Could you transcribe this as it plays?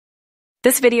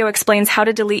This video explains how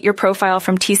to delete your profile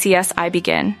from TCS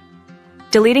iBegin.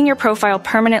 Deleting your profile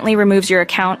permanently removes your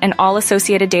account and all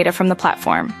associated data from the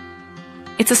platform.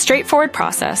 It's a straightforward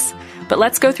process, but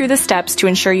let's go through the steps to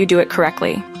ensure you do it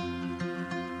correctly.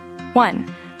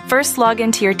 1. First, log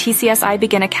into your TCS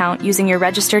iBegin account using your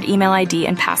registered email ID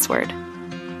and password.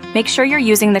 Make sure you're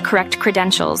using the correct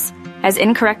credentials, as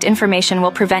incorrect information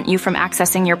will prevent you from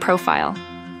accessing your profile.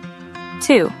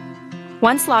 2.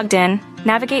 Once logged in,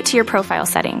 navigate to your profile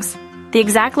settings. The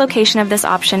exact location of this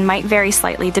option might vary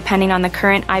slightly depending on the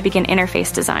current iBegin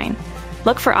interface design.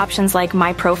 Look for options like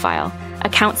My Profile,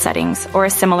 Account Settings, or a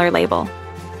similar label.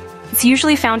 It's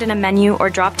usually found in a menu or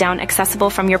drop-down accessible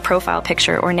from your profile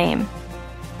picture or name.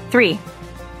 3.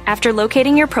 After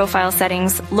locating your profile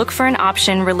settings, look for an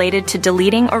option related to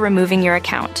deleting or removing your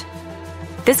account.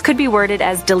 This could be worded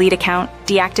as Delete Account,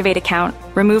 Deactivate Account,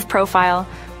 Remove Profile,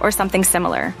 or something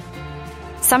similar.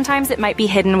 Sometimes it might be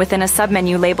hidden within a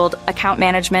submenu labeled Account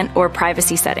Management or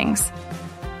Privacy Settings.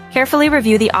 Carefully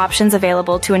review the options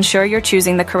available to ensure you're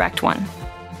choosing the correct one.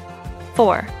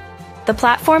 4. The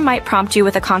platform might prompt you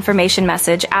with a confirmation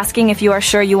message asking if you are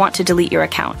sure you want to delete your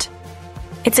account.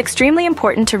 It's extremely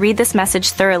important to read this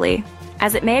message thoroughly,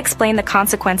 as it may explain the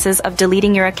consequences of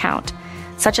deleting your account,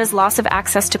 such as loss of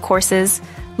access to courses,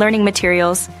 learning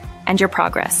materials, and your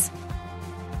progress.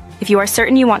 If you are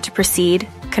certain you want to proceed,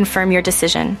 confirm your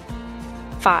decision.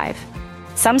 5.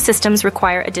 Some systems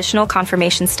require additional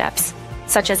confirmation steps,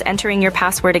 such as entering your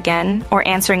password again or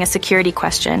answering a security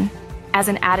question, as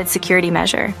an added security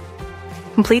measure.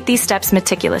 Complete these steps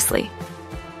meticulously.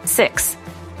 6.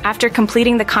 After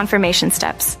completing the confirmation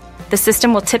steps, the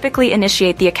system will typically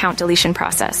initiate the account deletion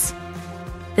process.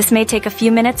 This may take a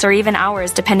few minutes or even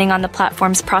hours depending on the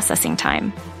platform's processing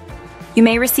time. You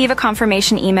may receive a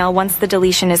confirmation email once the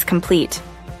deletion is complete.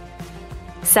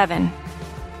 7.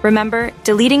 Remember,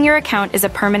 deleting your account is a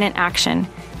permanent action,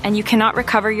 and you cannot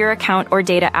recover your account or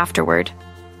data afterward.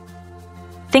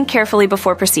 Think carefully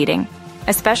before proceeding,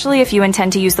 especially if you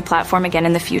intend to use the platform again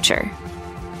in the future.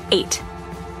 8.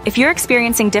 If you're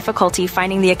experiencing difficulty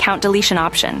finding the account deletion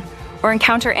option, or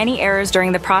encounter any errors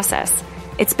during the process,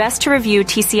 it's best to review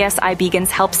TCS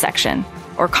iBegin's help section,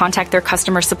 or contact their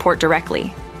customer support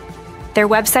directly. Their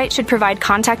website should provide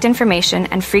contact information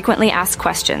and frequently asked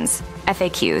questions,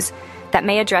 FAQs, that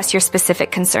may address your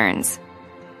specific concerns.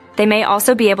 They may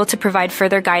also be able to provide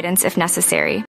further guidance if necessary.